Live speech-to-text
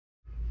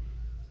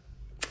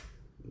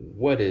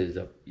What is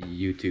up,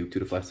 YouTube? To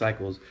the Fly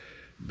Cycles,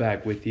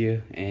 back with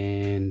you,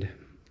 and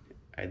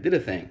I did a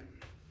thing.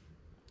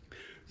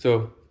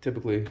 So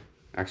typically,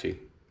 actually,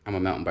 I'm a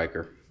mountain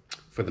biker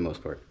for the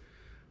most part.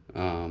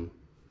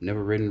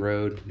 Never ridden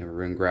road, never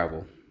ridden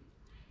gravel,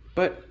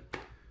 but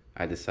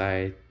I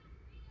decided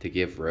to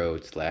give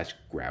road slash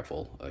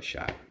gravel a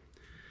shot.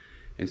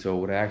 And so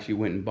what I actually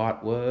went and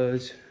bought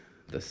was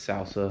the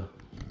Salsa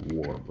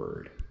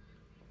Warbird.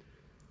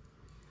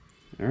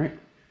 All right.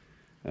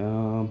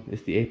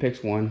 It's the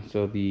Apex one,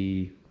 so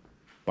the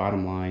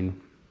bottom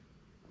line,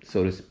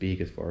 so to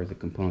speak, as far as the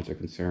components are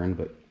concerned,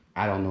 but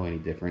I don't know any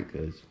different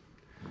because,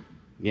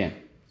 again,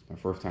 it's my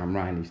first time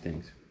riding these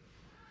things.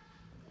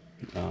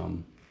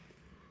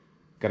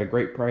 Got a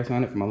great price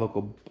on it from my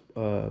local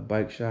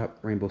bike shop,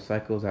 Rainbow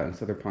Cycles, out in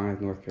Southern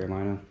Pines, North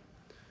Carolina.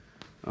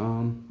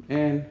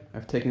 And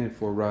I've taken it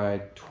for a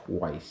ride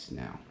twice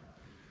now.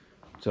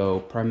 So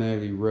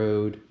primarily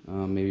road,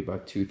 maybe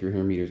about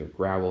 200-300 meters of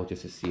gravel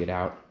just to see it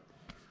out.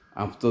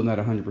 I'm still not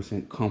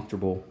 100%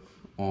 comfortable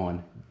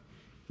on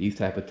these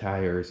type of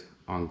tires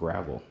on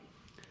gravel.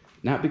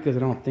 Not because I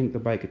don't think the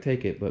bike could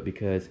take it, but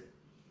because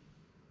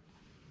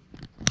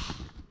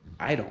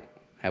I don't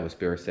have a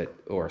spare set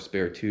or a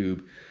spare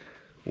tube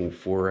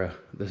for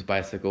this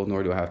bicycle,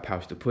 nor do I have a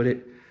pouch to put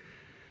it.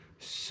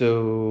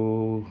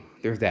 So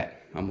there's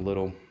that. I'm a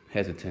little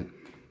hesitant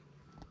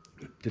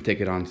to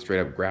take it on straight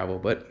up gravel,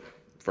 but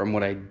from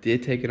what I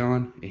did take it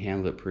on, it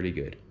handled it pretty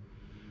good.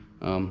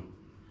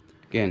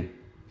 Again,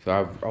 so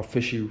I've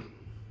officially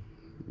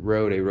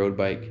rode a road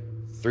bike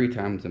 3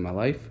 times in my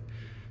life,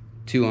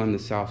 2 on the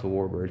Salsa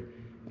Warbird,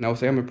 and I would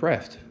say I'm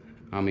impressed.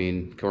 I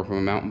mean, coming from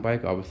a mountain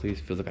bike, obviously it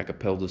feels like I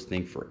could pedal this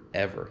thing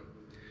forever.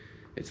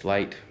 It's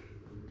light,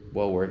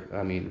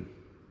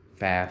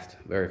 fast,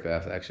 very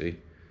fast actually.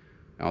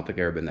 I don't think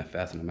I've ever been that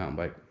fast on a mountain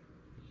bike.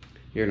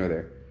 Here nor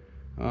there.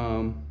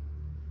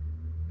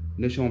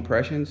 Initial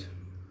impressions.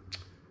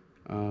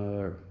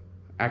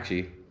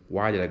 Actually,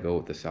 why did I go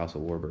with the Salsa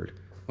Warbird?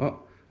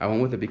 Well, I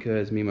went with it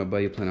because me and my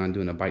buddy plan on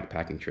doing a bike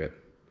packing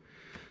trip.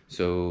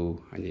 So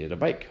I needed a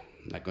bike.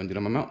 I'm not going to do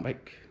it on my mountain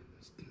bike.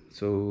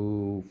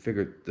 So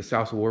figured the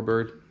Salsa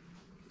Warbird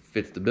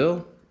fits the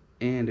bill,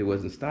 and it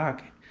was in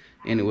stock,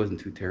 and it wasn't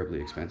too terribly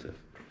expensive.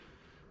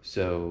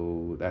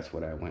 So that's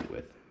what I went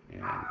with.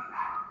 And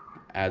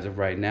as of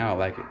right now, I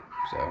like it.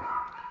 So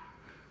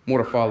more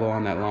to follow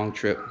on that long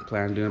trip.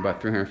 Plan on doing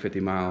about 350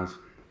 miles.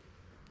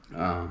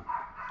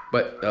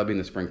 But that'll be in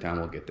the springtime,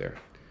 we'll get there.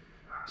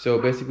 So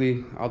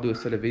basically, I'll do a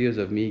set of videos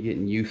of me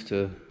getting used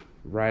to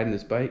riding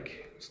this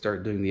bike,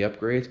 start doing the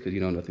upgrades, because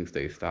nothing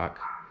stays stock.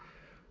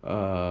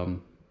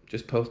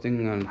 Just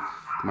posting on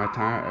my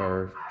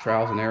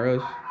trials and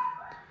errors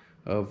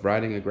of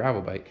riding a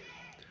gravel bike.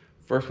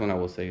 First one I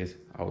will say is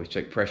always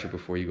check pressure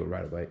before you go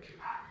ride a bike.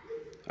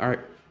 All right,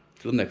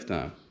 till next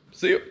time.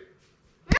 See you.